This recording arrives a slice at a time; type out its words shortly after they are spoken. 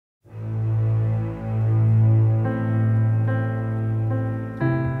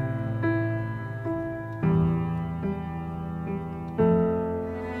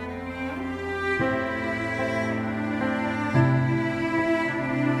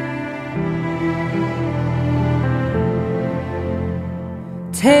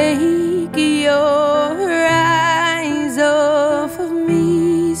Take your eyes off of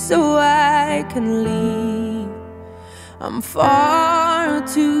me so I can leave. I'm far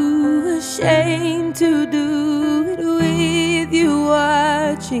too ashamed to do it with you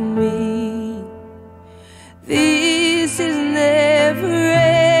watching me. This is never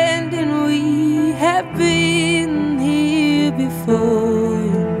ending, we have been here before.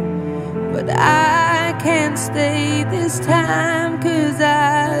 But I can't stay this time, 'cause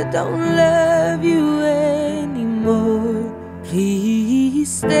I don't love you anymore. Please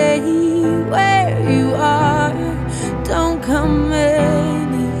stay where you are, don't come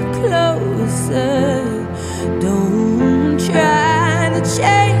any closer. Don't try to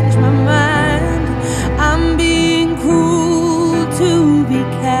change my mind, I'm being cruel to be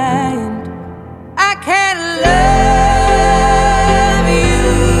kind. I can't love you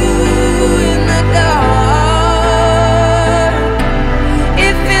in the dark.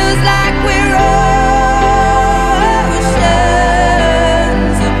 It feels like we're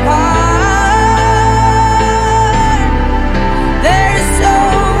oceans apart. There's so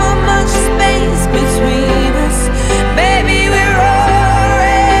much space between us, baby, we're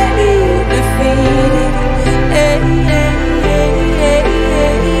already defeated.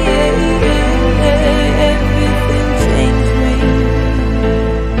 Everything changed me.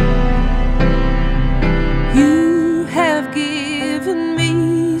 You have given me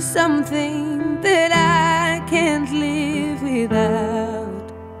something that I can't live without.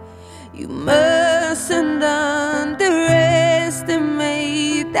 You mustn't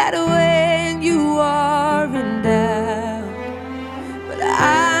underestimate that when you are in doubt. But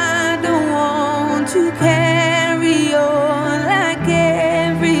I don't want to carry on like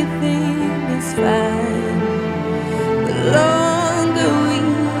everything is fine. The longer we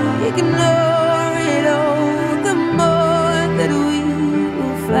ignore it all, the more that we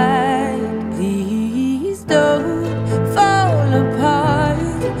will fight. Please don't fall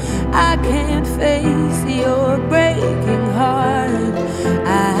apart, I can't face your breaking heart.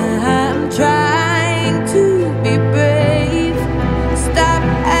 I'm trying to be brave, stop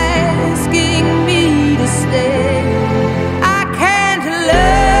asking me to stay. I can't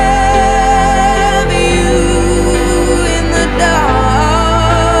love you in the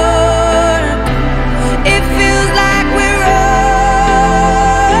dark. It feels like we're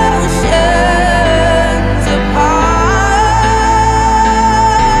oceans apart.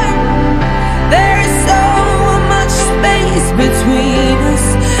 There's so much space between us,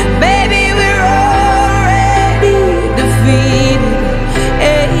 baby, we're already defeated.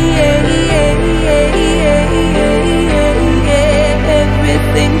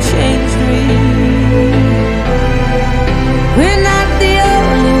 Everything changed me. We're not the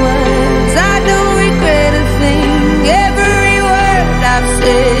only ones, I don't regret a thing. Every word I've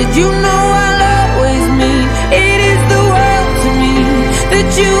said, you know I'll always mean. It is the world to me that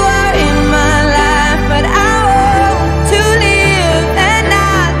you are in my life, but I want to live and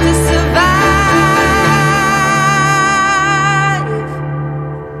not to survive.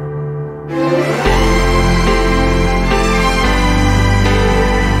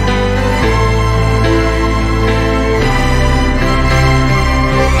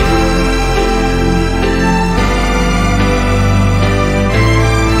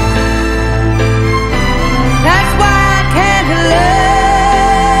 That's why I can't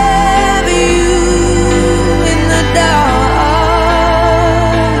love you in the dark.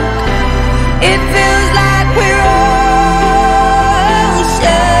 It feels